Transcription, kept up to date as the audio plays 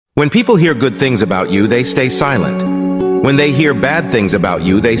When people hear good things about you, they stay silent. When they hear bad things about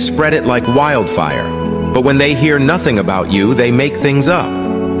you, they spread it like wildfire. But when they hear nothing about you, they make things up.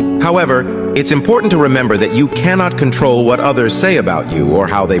 However, it's important to remember that you cannot control what others say about you or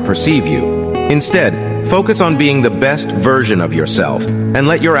how they perceive you. Instead, focus on being the best version of yourself and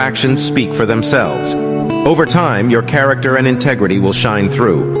let your actions speak for themselves. Over time, your character and integrity will shine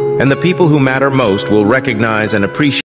through, and the people who matter most will recognize and appreciate